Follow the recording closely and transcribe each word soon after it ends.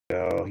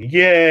go.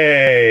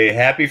 Yay!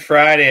 Happy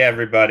Friday,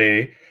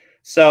 everybody.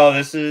 So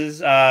this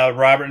is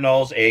Robert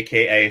Knowles,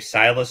 aka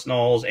Silas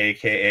Knowles,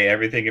 aka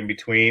everything in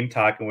between,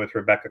 talking with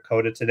Rebecca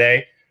Coda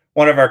today,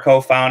 one of our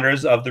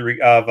co-founders of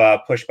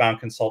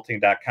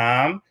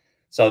pushboundconsulting.com.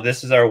 So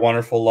this is our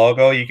wonderful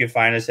logo. You can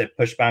find us at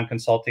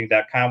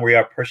pushboundconsulting.com. We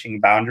are pushing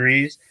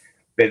boundaries.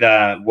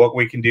 But what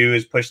we can do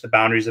is push the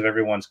boundaries of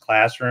everyone's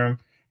classroom.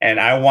 And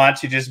I want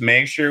to just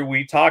make sure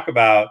we talk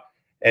about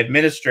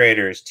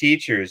administrators,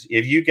 teachers.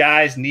 If you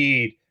guys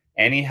need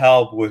any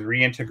help with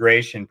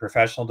reintegration,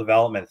 professional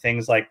development,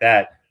 things like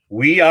that,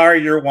 we are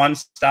your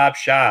one-stop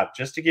shop.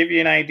 Just to give you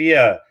an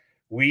idea,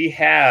 we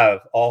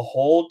have a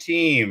whole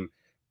team,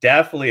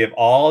 definitely, of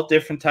all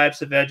different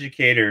types of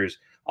educators,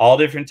 all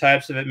different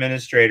types of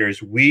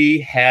administrators.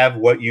 We have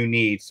what you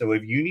need. So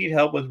if you need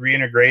help with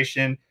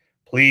reintegration,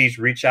 please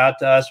reach out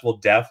to us. We'll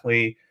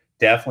definitely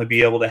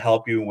be able to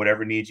help you in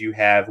whatever needs you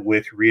have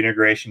with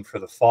reintegration for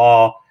the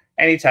fall,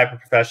 any type of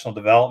professional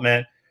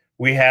development.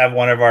 We have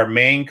one of our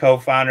main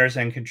co-founders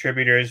and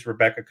contributors,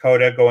 Rebecca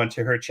Coda, go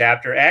into her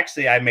chapter.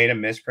 Actually, I made a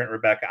misprint,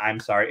 Rebecca. I'm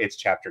sorry. It's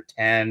chapter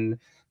 10,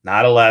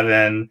 not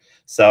 11.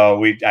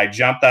 So I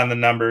jumped on the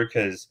number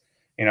because,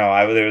 you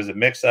know, there was a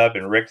mix-up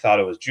and Rick thought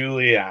it was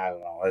Julie. I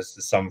don't know. It's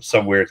just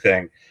some weird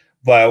thing.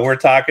 But we're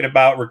talking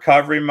about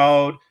recovery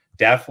mode.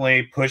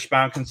 Definitely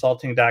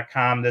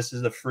pushboundconsulting.com. This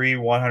is a free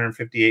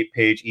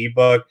 158-page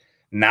ebook,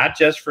 not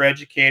just for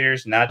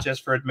educators, not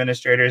just for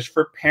administrators,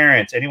 for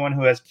parents, anyone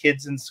who has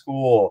kids in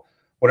school,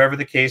 whatever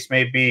the case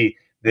may be.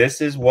 This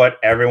is what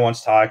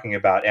everyone's talking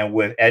about. And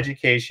with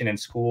education and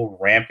school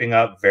ramping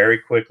up very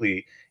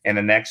quickly in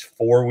the next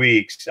 4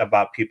 weeks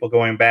about people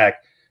going back,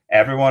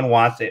 everyone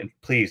wants it. And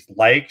please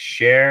like,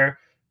 share,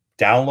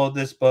 download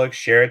this book,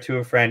 share it to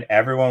a friend.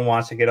 Everyone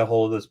wants to get a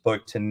hold of this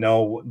book to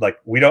know, like,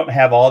 we don't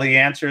have all the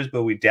answers,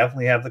 but we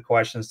definitely have the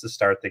questions to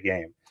start the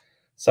game.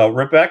 So,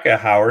 Rebecca,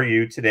 how are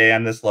you today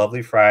on this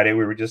lovely Friday?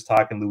 We were just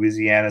talking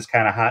Louisiana's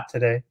kind of hot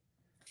today.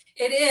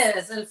 It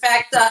is. In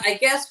fact, I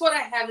guess what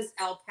I have is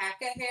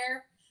alpaca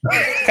hair.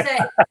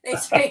 They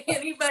say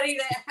anybody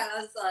that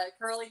has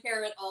curly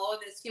hair at all in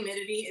this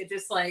humidity, it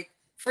just like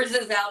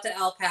frizzes out to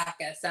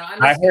alpaca. So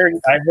I heard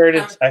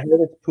it's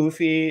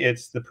poofy.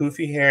 It's the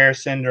poofy hair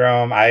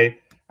syndrome. I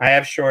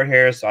have short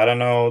hair, so I don't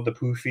know the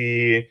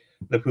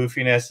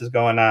poofiness is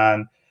going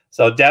on.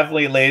 So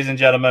definitely, ladies and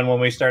gentlemen, when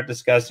we start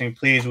discussing,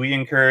 please, we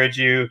encourage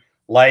you,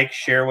 like,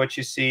 share what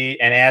you see,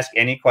 and ask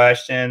any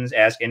questions,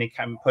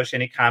 push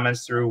any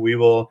comments through. We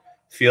will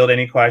field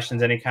any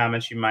questions, any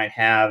comments you might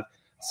have.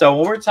 So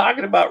when we're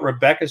talking about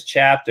Rebecca's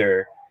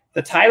chapter,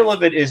 the title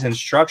of it is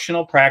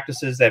Instructional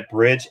Practices that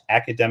Bridge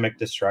Academic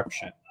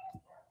Disruption.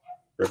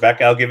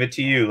 Rebecca, I'll give it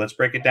to you. Let's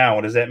break it down.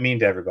 What does that mean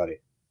to everybody?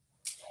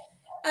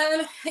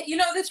 You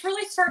know, this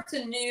really starts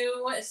a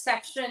new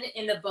section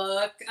in the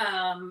book.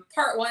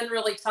 Part one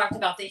really talked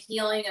about the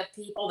healing of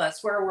people.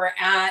 That's where we're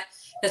at.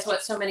 That's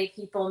what so many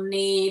people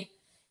need.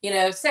 You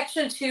know,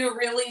 section two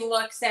really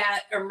looks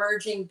at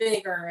emerging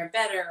bigger and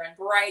better and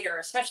brighter,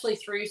 especially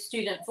through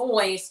student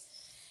voice.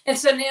 And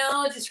so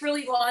now just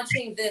really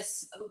launching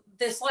this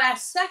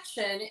last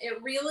section, it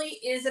really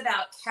is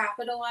about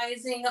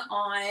capitalizing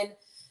on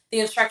the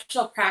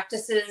instructional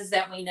practices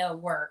that we know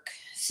work.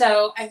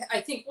 So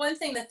I think one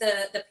thing that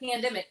the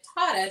pandemic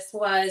taught us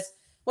was,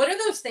 what are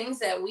those things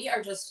that we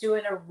are just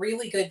doing a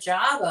really good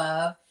job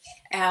of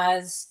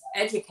as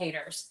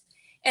educators?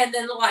 And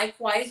then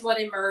likewise, what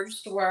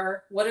emerged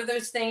were, what are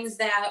those things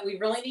that we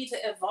really need to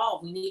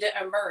evolve? We need to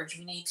emerge.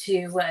 We need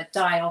to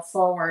dial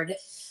forward.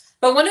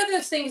 But one of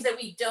those things that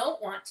we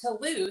don't want to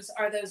lose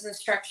are those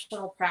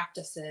instructional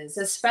practices,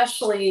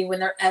 especially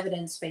when they're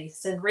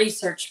evidence-based and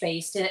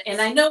research-based.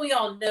 And I know we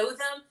all know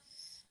them,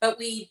 but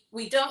we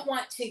don't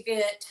want to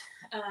get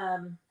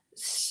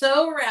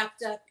so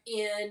wrapped up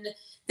in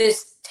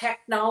this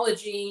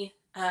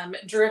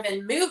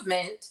technology-driven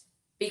movement,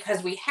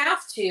 because we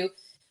have to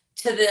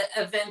the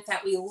event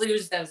that we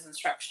lose those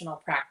instructional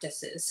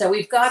practices. So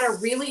we've got to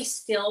really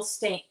still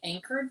stay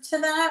anchored to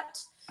that.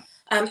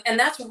 And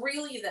that's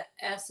really the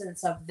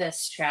essence of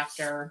this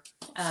chapter,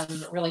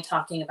 really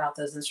talking about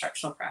those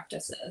instructional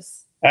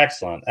practices.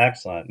 Excellent,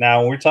 excellent.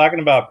 Now, when we're talking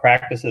about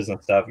practices and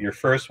stuff, your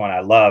first one I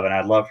love, and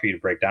I'd love for you to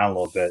break down a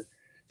little bit,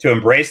 to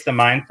embrace the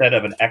mindset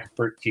of an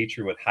expert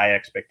teacher with high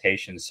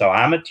expectations. So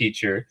I'm a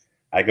teacher.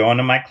 I go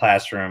into my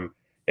classroom.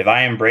 If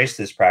I embrace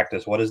this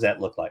practice, what does that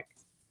look like?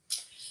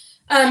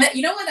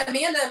 You know what,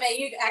 Amanda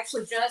May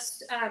actually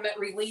just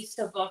released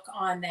a book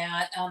on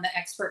that, on the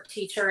expert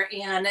teacher,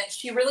 and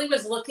she really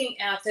was looking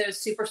at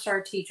those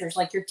superstar teachers,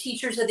 like your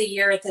teachers of the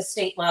year at the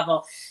state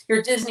level,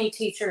 your Disney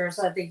teachers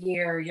of the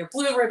year, your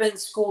blue ribbon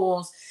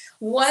schools.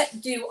 What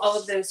do all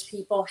of those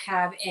people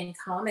have in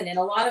common? And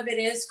a lot of it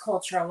is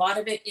culture. A lot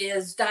of it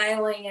is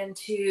dialing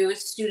into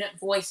student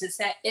voice. It's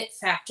that it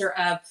factor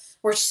of,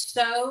 we're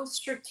so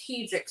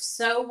strategic,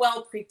 so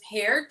well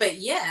prepared, but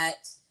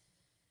yet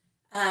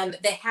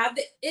they have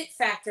the it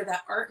factor,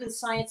 that art and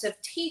science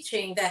of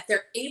teaching, that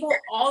they're able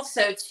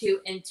also to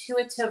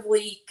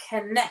intuitively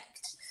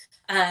connect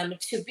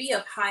to be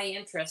of high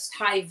interest,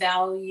 high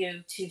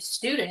value to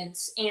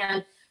students,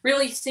 and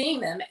really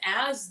seeing them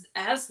as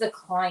the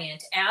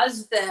client,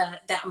 as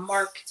that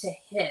mark to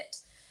hit.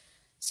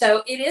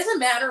 So it is a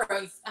matter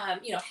of,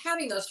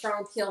 having those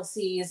strong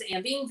PLCs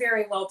and being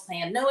very well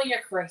planned, knowing your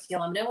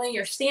curriculum, knowing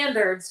your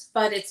standards,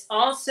 but it's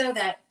also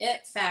that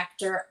it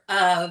factor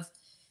of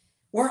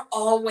we're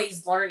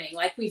always learning.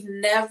 Like, we've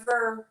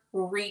never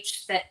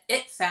reached that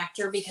it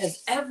factor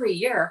because every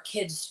year our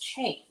kids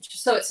change.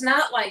 So it's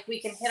not like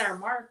we can hit our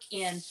mark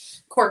in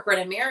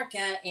corporate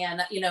America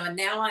and, and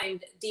now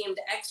I'm deemed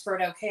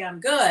expert. Okay, I'm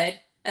good,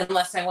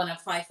 unless I want to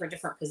apply for a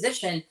different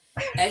position.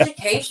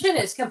 Education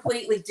is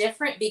completely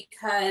different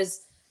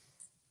because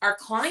our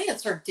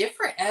clients are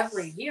different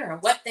every year,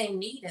 and what they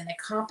need and the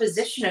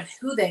composition of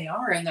who they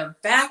are and their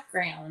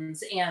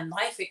backgrounds and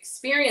life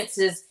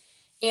experiences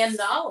and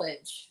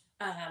knowledge.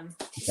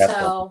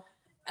 So,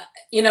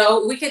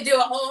 we could do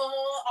a whole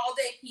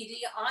all-day PD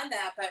on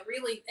that, but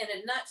really, in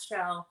a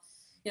nutshell,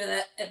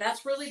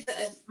 that's really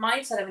the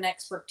mindset of an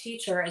expert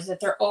teacher, is that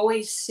they're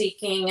always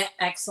seeking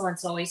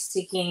excellence, always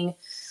seeking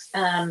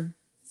and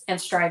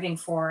striving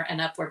for an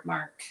upward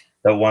mark.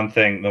 The one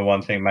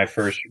thing, my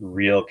first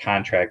real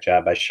contract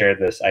job, I shared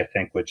this, I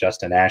think, with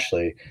Justin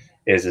Ashley,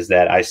 is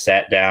that I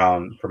sat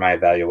down for my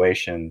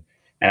evaluation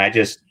and I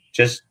just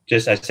I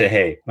said,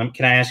 hey,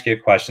 can I ask you a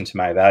question to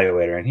my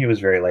evaluator? And he was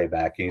very laid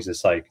back. And he's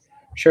just like,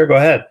 sure, go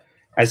ahead.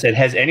 I said,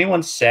 has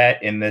anyone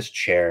sat in this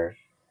chair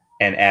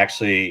and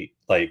actually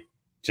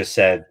just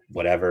said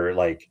whatever,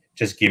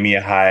 just give me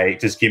a high,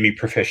 just give me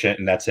proficient,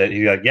 and that's it?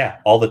 He's like, yeah,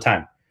 all the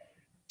time.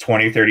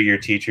 20, 30-year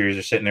teachers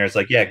are sitting there. It's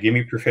like, yeah, give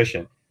me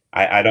proficient.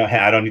 I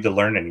don't need to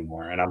learn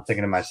anymore. And I'm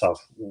thinking to myself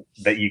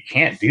that you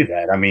can't do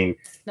that. I mean,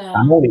 no.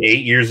 I'm only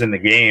 8 years in the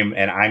game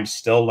and I'm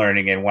still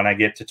learning. And when I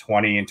get to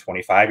 20 and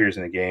 25 years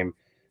in the game,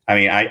 I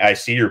mean, I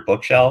see your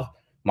bookshelf,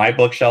 my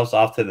bookshelf's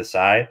off to the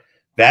side.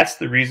 That's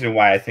the reason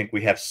why I think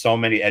we have so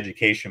many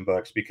education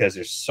books, because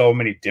there's so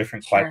many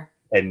different questions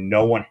and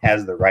no one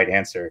has the right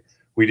answer.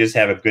 We just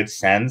have a good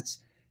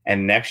sense.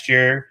 And next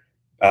year,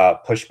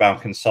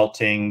 Pushbound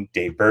Consulting,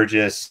 Dave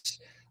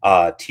Burgess,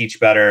 Teach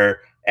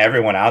Better,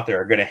 everyone out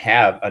there are going to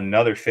have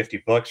another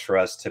 50 books for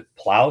us to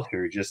plow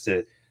through, just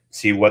to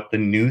see what the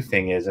new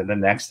thing is and the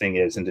next thing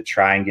is, and to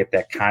try and get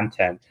that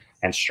content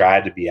and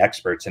strive to be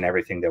experts in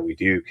everything that we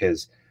do.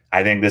 Because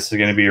I think this is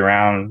going to be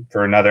around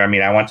for another, I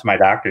mean, I went to my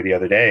doctor the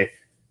other day,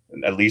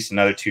 at least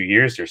another 2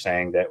 years, they're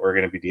saying that we're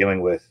going to be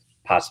dealing with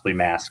possibly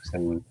masks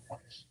and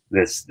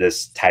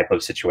this type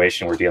of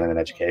situation we're dealing in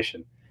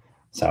education.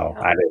 So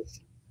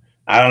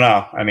I don't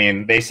know. I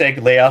mean, they say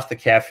lay off the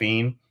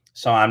caffeine.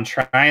 So I'm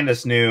trying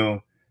this new,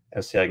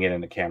 let's see if I can get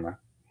in the camera.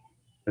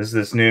 This is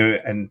this new,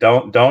 and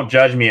don't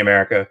judge me,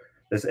 America,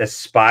 this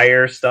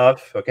Aspire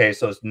stuff. Okay,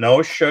 so it's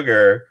no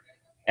sugar,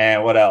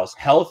 and what else?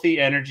 Healthy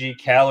energy,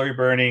 calorie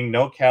burning,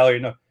 no calorie.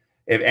 No.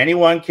 If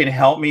anyone can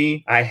help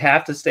me, I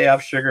have to stay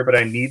off sugar, but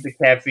I need the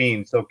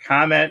caffeine. So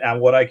comment on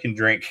what I can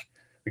drink,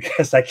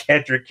 because I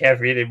can't drink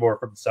caffeine anymore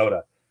from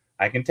soda.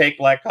 I can take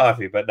black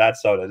coffee, but not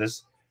soda.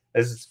 This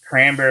is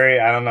cranberry.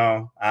 I don't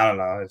know.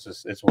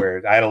 It's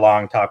weird. I had a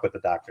long talk with the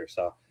doctor,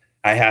 so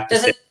I have to.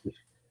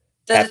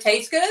 Does it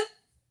taste good?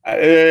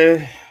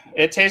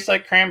 It tastes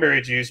like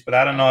cranberry juice, but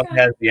I don't know if it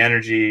has the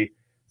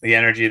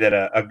energy that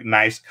a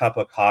nice cup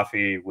of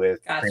coffee with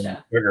cream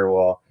and sugar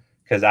will.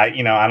 Because I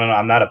don't know.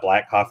 I'm not a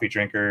black coffee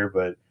drinker,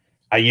 but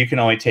you can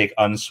only take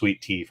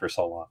unsweet tea for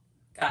so long.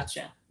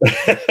 Gotcha.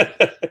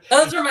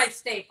 Those are my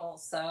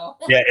staples. So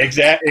yeah,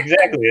 exactly.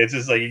 It's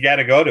just like you got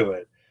to go to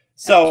it.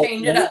 So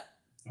change it up.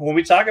 When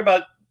we talk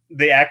about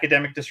the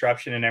academic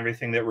disruption and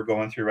everything that we're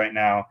going through right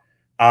now,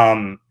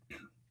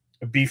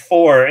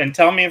 before, and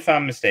tell me if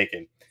I'm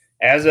mistaken,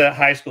 as a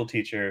high school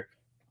teacher,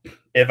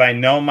 if I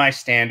know my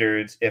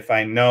standards, if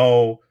I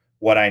know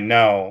what I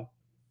know,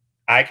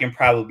 I can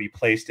probably be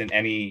placed in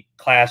any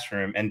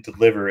classroom and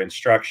deliver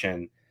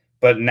instruction.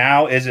 But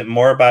now, is it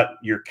more about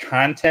your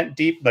content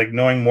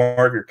knowing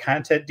more of your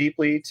content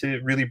deeply to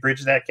really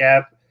bridge that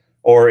gap?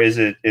 Or has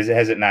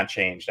it not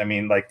changed? I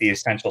mean, like the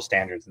essential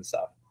standards and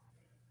stuff.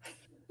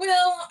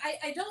 Well,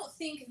 I don't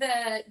think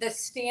that the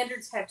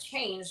standards have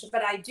changed,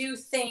 but I do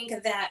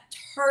think that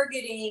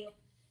targeting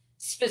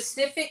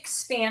specific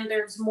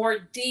standards more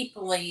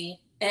deeply,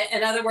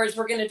 in other words,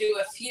 we're going to do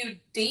a few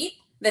deep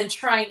than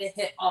trying to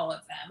hit all of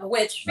them,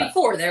 which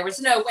before there was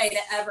no way to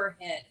ever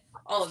hit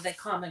all of the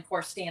Common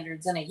Core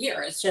standards in a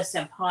year. It's just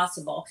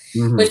impossible,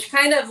 which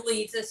kind of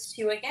leads us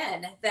to,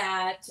 again,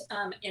 that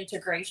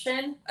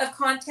integration of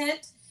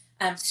content,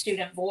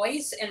 student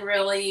voice, and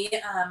really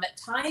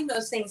tying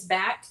those things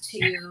back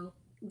to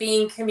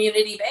being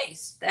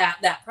community-based,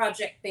 that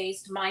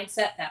project-based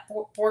mindset, that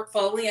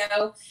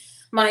portfolio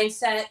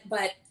mindset.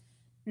 But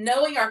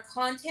knowing our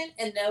content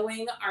and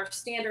knowing our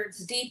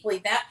standards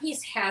deeply, that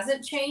piece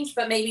hasn't changed,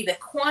 but maybe the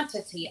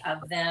quantity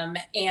of them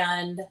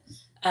and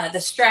the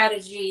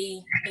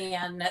strategy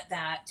and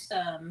that,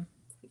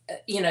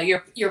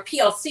 your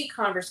PLC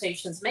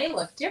conversations may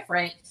look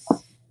different,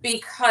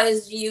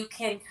 because you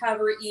can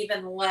cover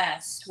even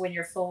less when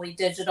you're fully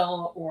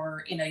digital,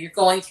 or, you know, you're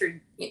going through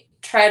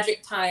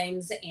tragic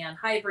times and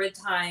hybrid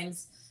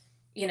times.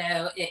 You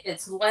know,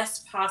 it's less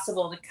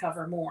possible to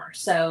cover more.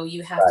 So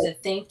you have Right.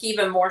 to think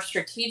even more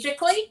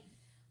strategically.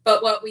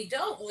 But what we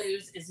don't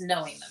lose is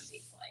knowing them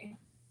deeply.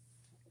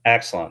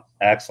 Excellent.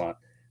 Excellent.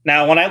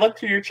 Now, when I look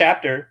through your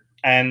chapter,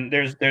 and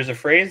there's a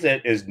phrase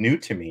that is new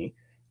to me.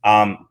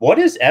 What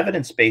is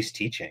evidence-based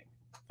teaching?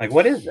 Like,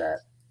 what is that?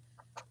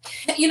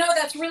 You know,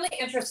 that's really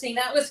interesting.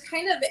 That was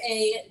kind of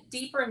a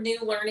deeper new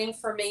learning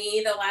for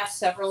me the last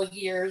several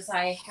years.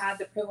 I had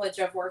the privilege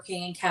of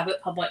working in Cabot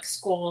Public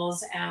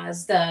Schools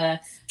as the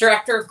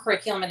director of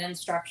curriculum and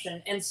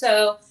instruction. And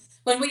so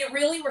when we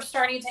really were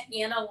starting to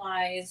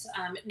analyze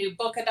new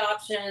book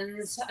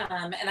adoptions,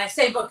 and I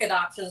say book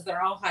adoptions,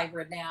 they're all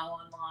hybrid now,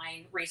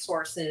 online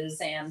resources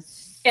and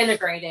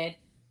integrated.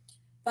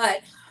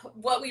 But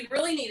what we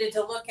really needed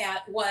to look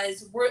at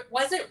was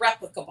it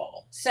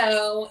replicable?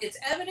 So it's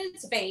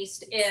evidence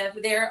based if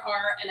there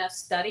are enough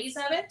studies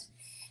of it,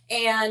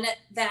 and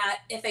that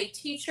if a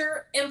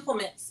teacher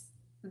implements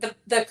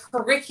the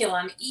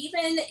curriculum,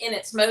 even in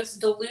its most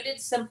diluted,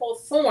 simple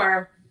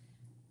form,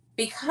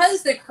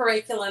 because the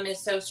curriculum is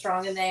so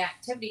strong and the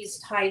activities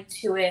tied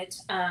to it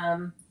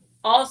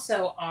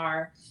also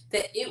are,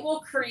 that it will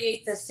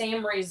create the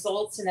same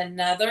results in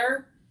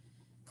another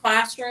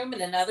classroom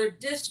in another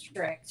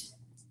district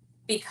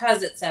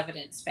because it's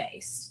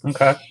evidence-based.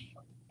 Okay.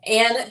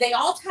 And they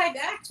all tie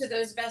back to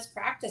those best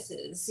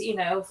practices. You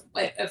know,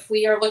 if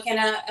we are looking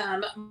at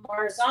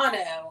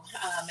Marzano,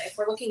 if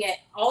we're looking at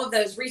all of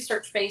those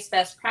research-based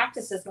best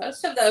practices,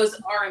 most of those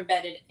are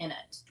embedded in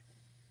it.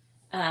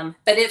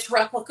 But it's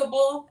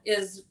replicable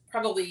is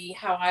probably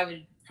how I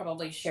would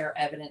probably share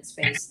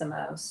evidence-based the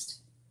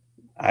most.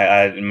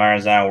 In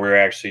Marzano, we're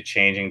actually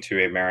changing to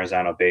a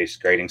Marzano-based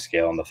grading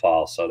scale in the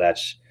fall, so that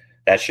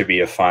should be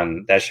a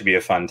fun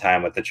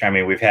time with the. I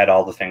mean, we've had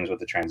all the things with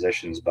the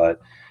transitions,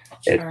 but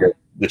Sure.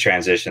 the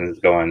transition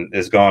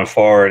is going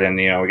forward, and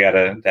you know we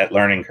got that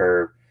learning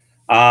curve.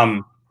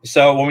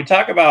 So when we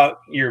talk about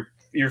your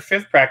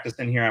fifth practice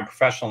in here on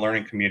professional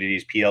learning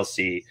communities,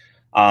 PLC,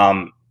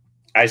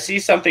 I see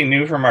something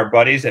new from our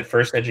buddies at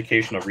First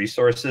Educational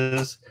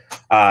Resources.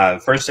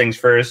 First things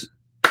first,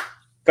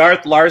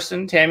 Garth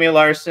Larson, Tammy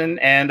Larson,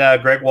 and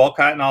Greg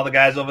Walcott, and all the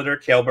guys over there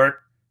at Kilbert.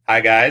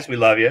 Hi guys, we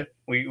love you.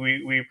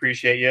 We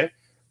appreciate you.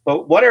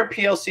 But what are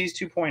PLCs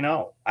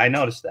 2.0? I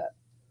noticed that.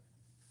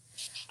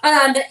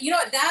 You know,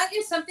 that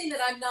is something that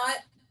I'm not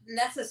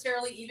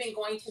necessarily even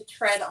going to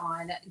tread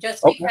on,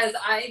 just Okay. because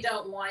I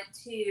don't want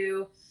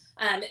to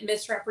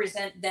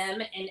misrepresent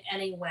them in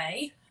any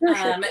way.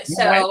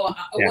 So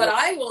what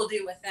I will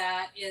do with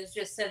that is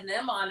just send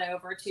them on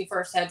over to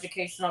First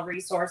Educational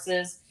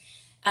Resources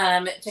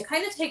to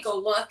kind of take a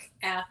look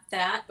at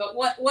that. But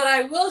what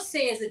I will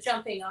say as a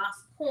jumping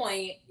off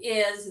point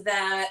is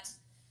that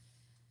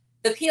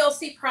the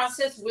PLC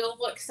process will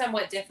look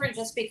somewhat different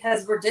just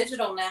because we're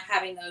digital now,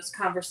 having those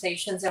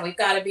conversations, and we've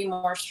got to be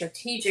more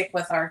strategic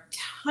with our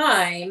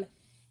time.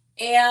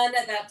 And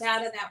that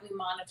data that we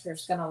monitor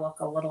is going to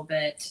look a little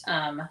bit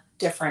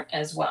different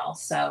as well.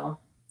 So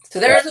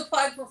there's a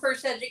plug for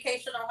First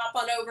Education. I'll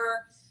hop on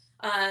over.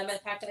 In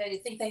fact, I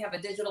think they have a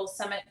digital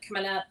summit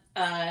coming up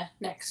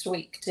next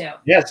week too.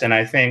 Yes, and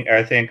I think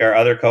our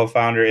other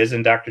co-founder,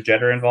 isn't Dr.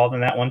 Jetter involved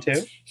in that one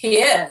too? He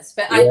is,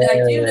 but I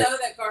do know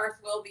that Garth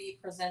will be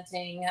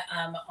presenting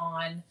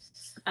on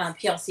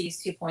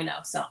PLCs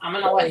 2.0. So I'm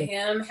going to let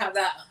him have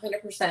that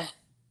 100%.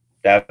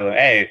 Definitely.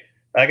 Hey,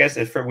 like I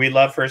said, we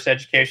love First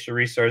Educational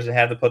Resources. I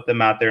had to put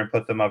them out there and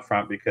put them up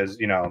front because,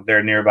 you know,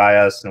 they're nearby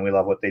us and we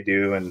love what they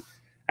do. And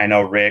I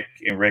know Rick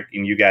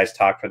and you guys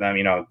talk for them,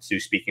 you know,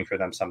 Sue speaking for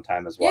them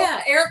sometime as well.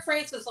 Yeah, Eric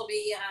Francis will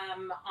be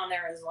on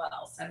there as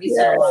well. So he's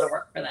done a lot of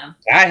work for them.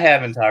 I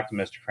haven't talked to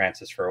Mr.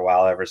 Francis for a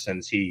while, ever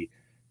since he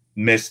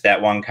missed that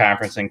one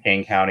conference in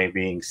Kane County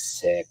being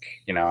sick.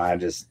 You know,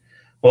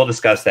 we'll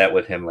discuss that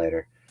with him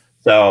later.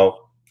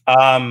 So,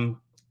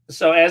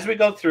 so as we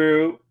go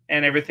through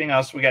and everything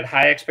else, we got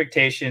high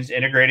expectations,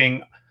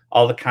 integrating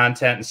all the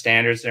content and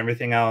standards and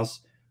everything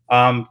else.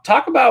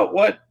 Talk about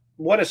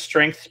what a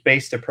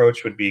strengths-based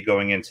approach would be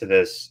going into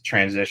this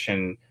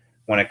transition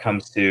when it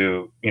comes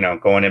to, you know,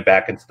 going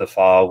back into the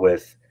fall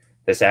with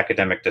this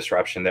academic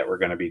disruption that we're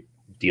going to be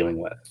dealing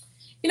with.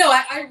 You know,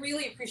 I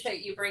really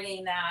appreciate you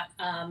bringing that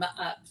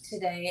up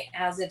today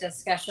as a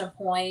discussion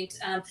point.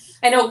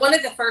 I know one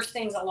of the first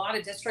things a lot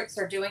of districts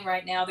are doing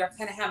right now, they're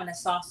kind of having a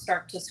soft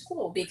start to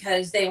school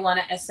because they want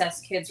to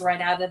assess kids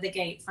right out of the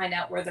gate, find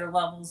out where their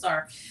levels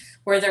are,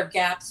 where their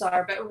gaps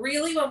are. But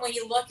really, when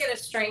we look at a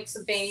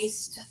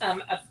strengths-based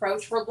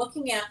approach, we're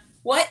looking at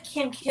what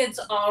can kids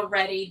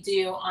already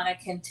do on a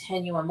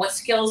continuum? What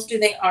skills do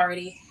they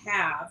already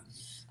have?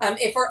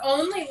 If we're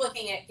only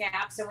looking at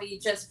gaps and we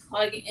just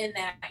plug in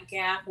that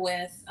gap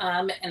with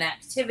an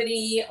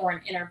activity or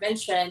an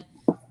intervention,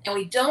 and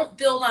we don't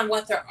build on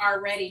what they're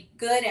already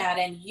good at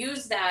and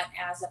use that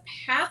as a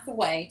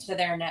pathway to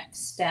their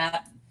next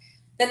step,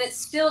 then it's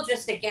still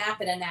just a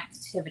gap in an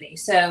activity.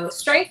 So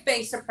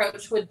strength-based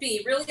approach would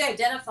be really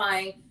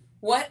identifying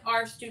what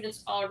are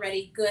students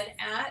already good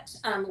at,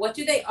 what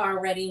do they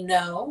already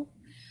know,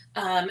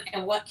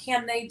 and what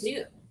can they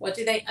do? What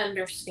do they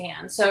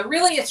understand? So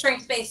really a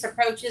strength-based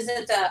approach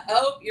isn't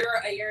oh,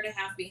 you're a year and a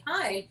half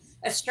behind.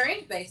 A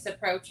strength-based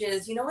approach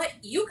is, you know what,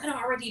 you can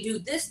already do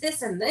this,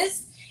 this, and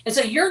this. And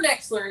so your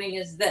next learning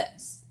is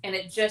this. And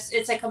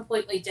it's a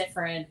completely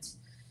different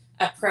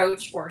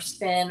approach or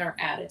spin or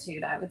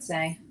attitude, I would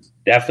say.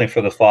 Definitely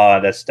for the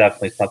fall, that's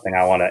definitely something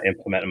I want to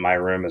implement in my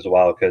room as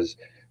well, because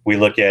we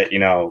look at,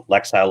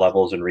 Lexile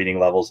levels and reading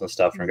levels and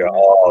stuff and go,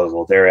 oh,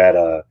 well, they're at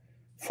a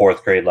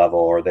 4th grade level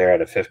or they're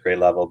at a 5th grade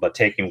level, but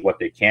taking what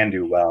they can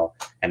do well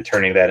and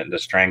turning that into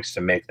strengths to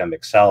make them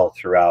excel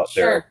throughout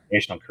their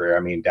educational career,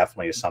 I mean,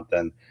 definitely is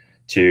something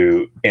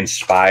to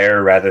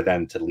inspire rather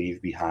than to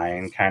leave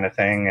behind kind of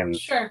thing. And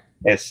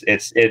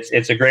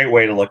it's a great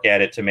way to look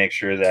at it, to make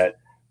sure that,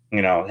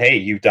 hey,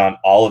 you've done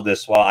all of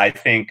this well. I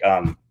think,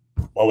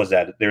 what was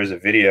that? There was a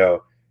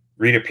video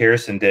Rita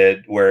Pearson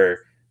did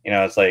where,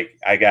 it's like,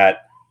 I got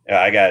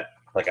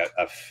like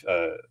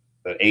a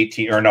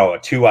 18 or no, a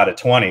 2 out of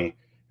 20.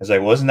 It's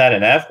like, well, isn't that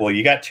an F? Well,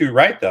 you got 2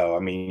 right though. I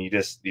mean,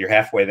 you're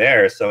halfway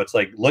there. So it's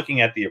like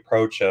looking at the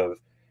approach of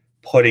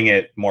putting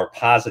it more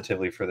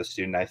positively for the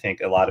student. I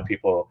think a lot of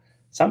people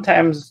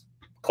sometimes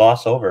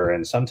gloss over,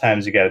 and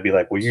sometimes you got to be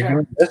like, well, you're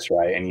doing this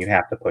right, and you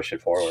have to push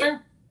it forward.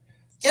 Sure.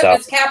 Yep, so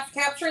it's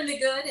capturing the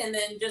good and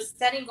then just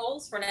setting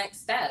goals for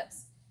next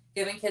steps,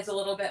 giving kids a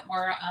little bit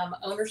more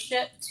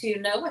ownership to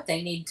know what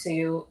they need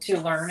to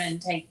learn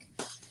and take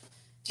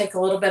a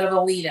little bit of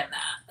a lead in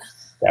that.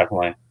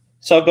 Definitely.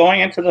 So going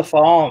into the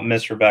fall,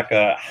 Miss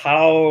Rebecca,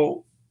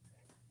 how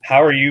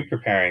are you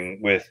preparing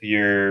with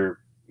your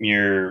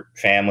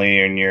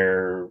family and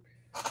your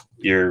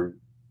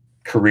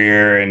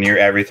career and your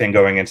everything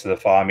going into the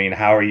fall? I mean,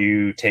 how are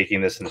you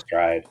taking this in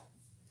stride?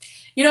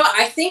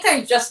 I think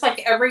I'm just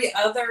like every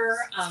other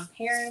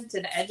parent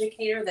and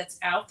educator that's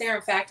out there.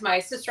 In fact, my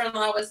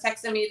sister-in-law was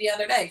texting me the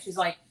other day. She's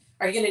like,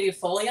 are you going to do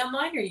fully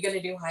online? Are you going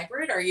to do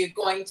hybrid? Are you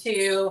going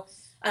to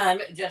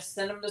just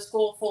send them to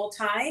school full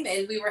time?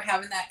 And we were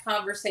having that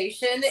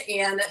conversation,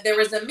 and there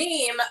was a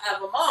meme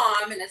of a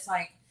mom, and it's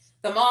like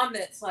the mom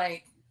that's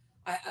like,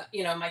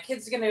 my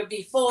kid's going to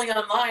be fully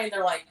online.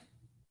 They're like,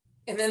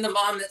 and then the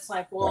mom that's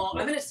like, well,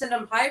 I'm going to send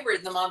them hybrid.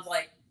 And the mom's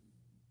like,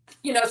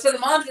 so the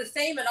mom's the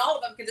same in all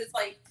of them, because it's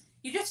like,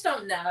 you just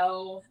don't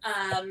know.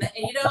 And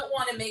you don't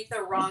want to make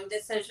the wrong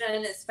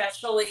decision,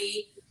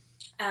 especially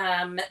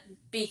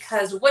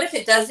because what if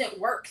it doesn't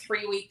work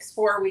 3 weeks,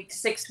 4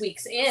 weeks, 6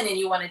 weeks in, and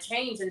you want to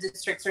change, and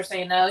districts are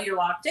saying, no, you're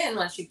locked in.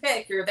 Once you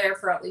pick, you're there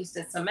for at least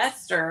a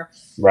semester.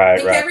 Right. I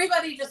think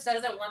everybody just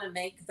doesn't want to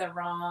make the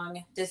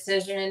wrong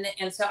decision.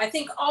 And so I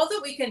think all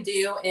that we can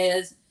do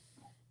is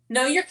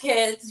know your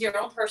kids, your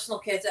own personal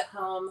kids at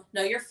home,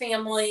 know your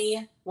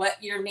family,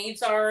 what your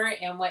needs are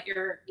and what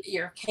you're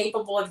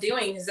capable of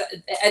doing. Because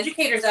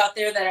educators out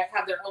there that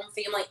have their own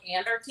family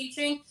and are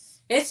teaching,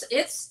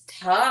 it's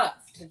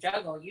tough to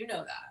juggle. You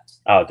know that.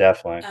 Oh,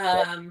 definitely.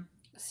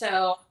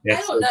 So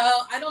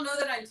I don't know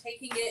that I'm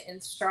taking it in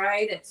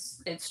stride.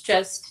 It's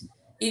just,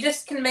 you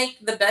just can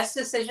make the best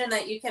decision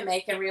that you can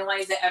make and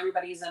realize that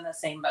everybody's in the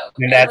same boat.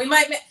 And we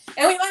might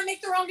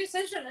make the wrong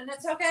decision, and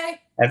it's okay.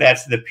 And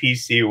that's the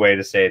PC way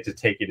to say it, to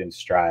take it in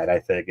stride. I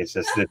think it's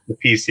just the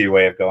PC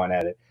way of going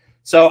at it.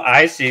 So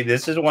I see,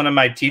 this is one of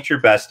my teacher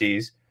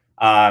besties,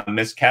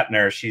 Miss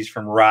Kepner. She's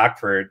from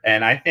Rockford.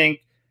 And I think,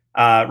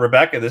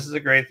 Rebecca, this is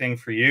a great thing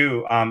for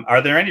you. Are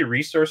there any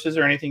resources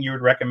or anything you would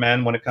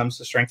recommend when it comes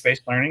to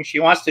strength-based learning? She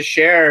wants to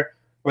share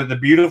with the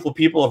beautiful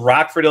people of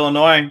Rockford,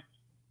 Illinois.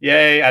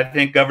 Yay, I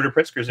think Governor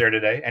Pritzker's there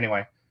today.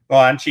 Anyway, go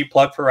on, cheap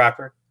plug for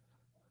Rockford.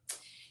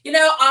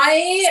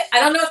 I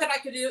don't know that I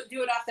could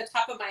do it off the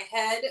top of my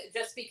head,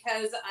 just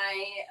because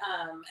I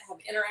have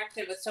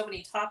interacted with so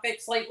many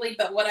topics lately.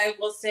 But what I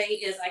will say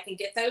is I can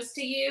get those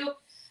to you.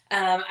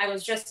 I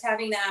was just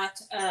having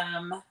that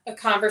a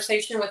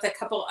conversation with a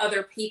couple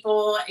other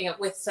people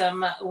with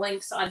some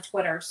links on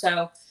Twitter.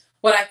 So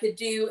what I could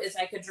do is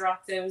I could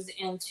drop those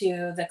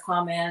into the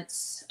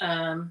comments.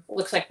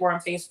 Looks like we're on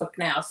Facebook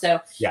now.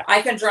 So yeah,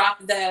 I can drop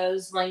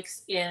those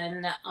links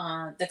in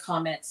the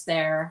comments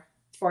there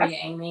for you,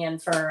 Amy,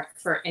 and for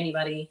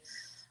anybody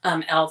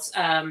else.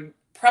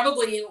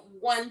 Probably a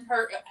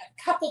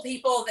couple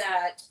people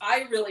that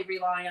I really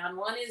rely on.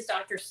 One is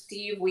Dr.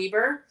 Steve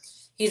Weber.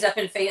 He's up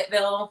in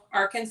Fayetteville,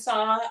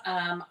 Arkansas.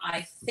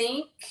 I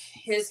think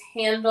his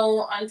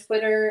handle on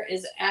Twitter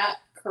is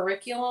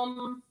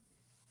 @curriculum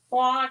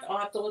blog. I'll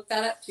have to look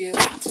that up too.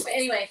 But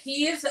anyway,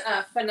 he's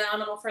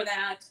phenomenal for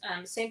that.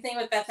 Same thing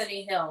with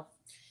Bethany Hill.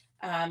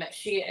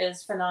 She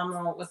is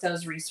phenomenal with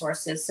those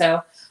resources.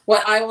 So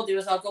what I will do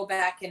is I'll go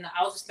back and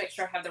I'll just make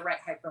sure I have the right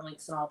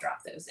hyperlinks, and I'll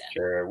drop those in.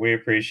 Sure, we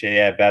appreciate it.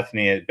 Yeah,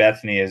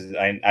 Bethany is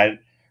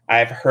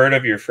I've heard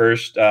of your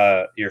first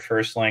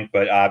link,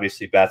 but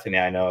obviously Bethany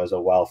I know is a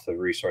wealth of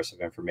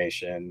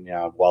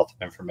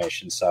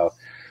information. So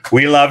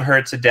we love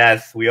her to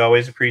death. We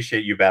always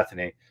appreciate you,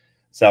 Bethany.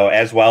 So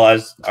as well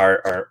as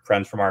our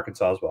friends from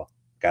Arkansas as well.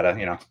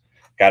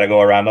 Gotta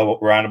go around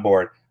the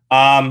board.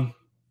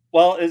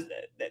 Well,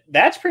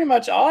 that's pretty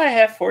much all I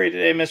have for you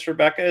today, Miss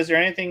Rebecca. Is there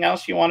anything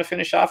else you want to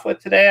finish off with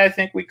today? I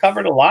think we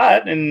covered a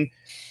lot. And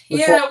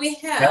yeah, we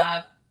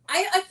have.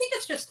 I think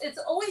it's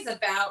always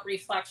about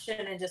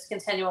reflection and just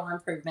continual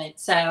improvement.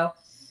 So,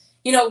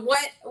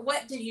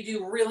 what did you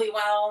do really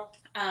well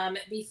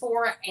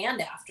before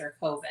and after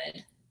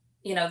COVID?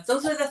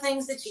 Those are the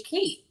things that you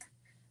keep.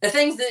 The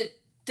things that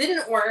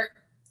didn't work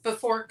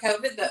before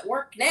COVID that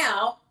work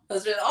now,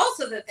 those are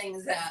also the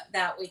things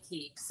that we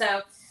keep.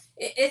 So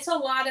it's a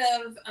lot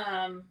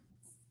of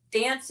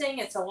dancing.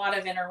 It's a lot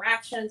of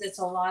interactions. It's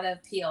a lot of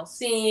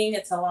PLCing.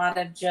 It's a lot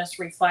of just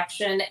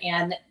reflection,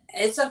 and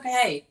it's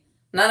okay.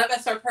 None of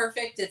us are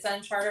perfect. It's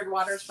uncharted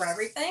waters for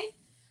everything.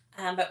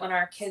 But when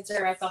our kids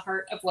are at the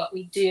heart of what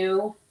we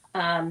do,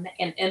 and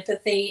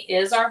empathy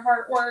is our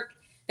heart work,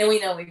 then we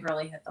know we've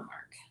really hit the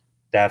mark.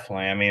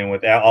 Definitely. I mean,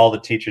 with all the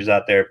teachers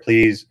out there,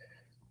 please,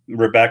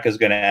 Rebecca's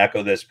going to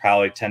echo this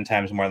probably 10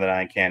 times more than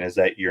I can, is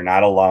that you're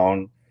not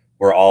alone.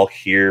 We're all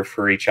here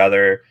for each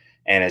other.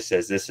 And it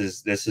says, this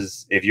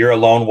is, if you're a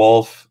lone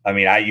wolf, I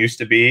mean, I used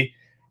to be,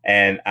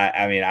 and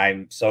I mean,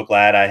 I'm so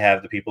glad I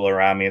have the people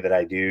around me that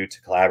I do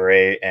to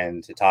collaborate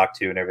and to talk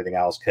to and everything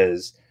else.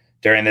 Cause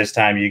during this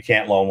time, you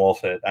can't lone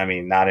wolf it. I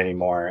mean, not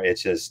anymore.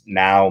 It's just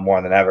now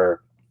more than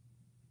ever,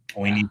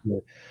 we need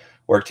to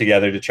work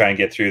together to try and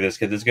get through this.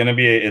 Cause it's going to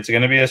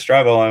be a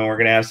struggle, and we're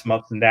going to have some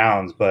ups and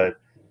downs, but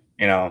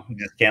you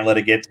just can't let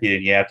it get to you.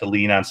 And you have to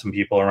lean on some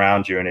people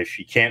around you. And if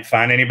you can't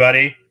find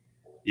anybody,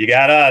 you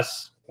got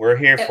us. We're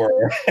here for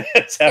you.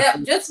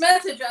 Just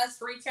message us,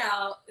 reach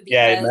out.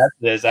 Yeah,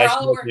 we're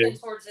all working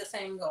towards the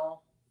same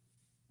goal.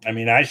 I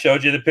mean, I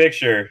showed you the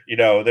picture.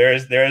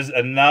 There's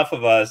enough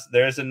of us.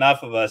 There's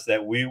enough of us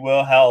that we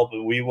will help,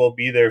 and we will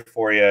be there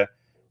for you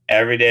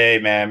every day,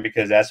 man,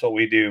 because that's what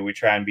we do. We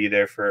try and be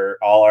there for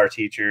all our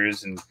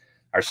teachers and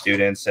our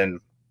students and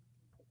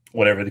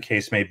whatever the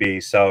case may be.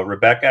 So,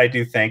 Rebecca, I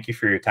do thank you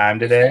for your time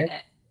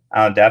today.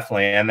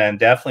 Definitely. And then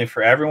definitely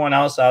for everyone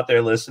else out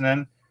there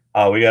listening.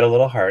 Oh, we got a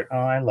little heart. Oh,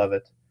 I love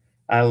it.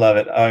 I love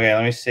it. Okay,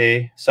 let me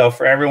see. So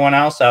for everyone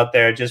else out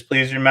there, just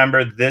please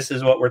remember, this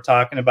is what we're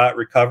talking about,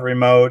 recovery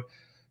mode.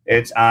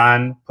 It's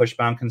on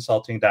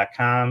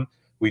pushboundconsulting.com.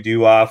 We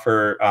do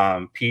offer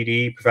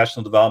PD,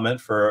 professional development,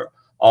 for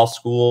all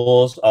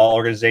schools, all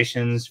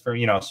organizations.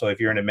 So if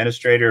you're an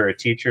administrator or a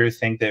teacher,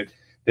 think that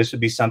this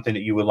would be something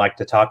that you would like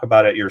to talk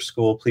about at your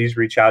school, please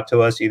reach out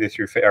to us either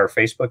through our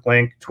Facebook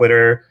link,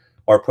 Twitter,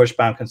 or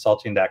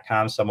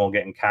pushboundconsulting.com. Someone will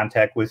get in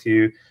contact with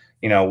you.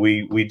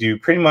 We do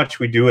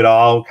it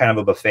all, kind of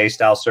a buffet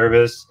style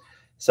service.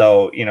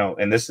 So,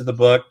 and this is the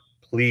book.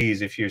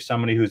 Please, if you're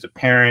somebody who's a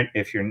parent,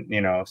 if you're,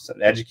 an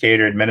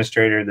educator,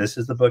 administrator, this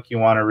is the book you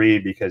want to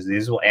read, because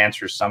these will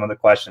answer some of the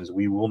questions.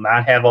 We will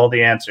not have all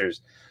the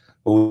answers,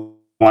 but we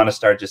want to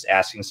start just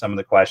asking some of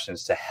the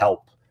questions to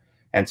help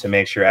and to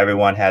make sure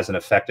everyone has an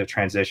effective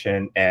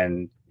transition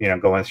and,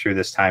 going through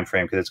this time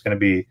frame, because it's going to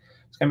be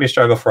a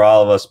struggle for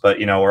all of us, but,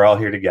 we're all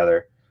here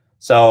together.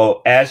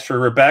 So as for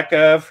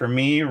Rebecca, for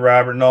me,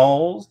 Robert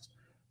Knowles,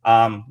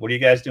 what are you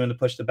guys doing to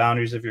push the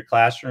boundaries of your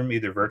classroom,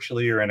 either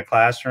virtually or in a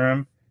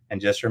classroom? And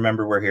just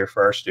remember, we're here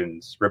for our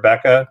students.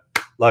 Rebecca,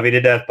 love you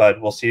to death,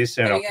 bud. We'll see you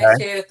soon. Love you guys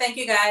too. Thank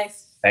you,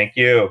 guys. Thank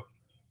you.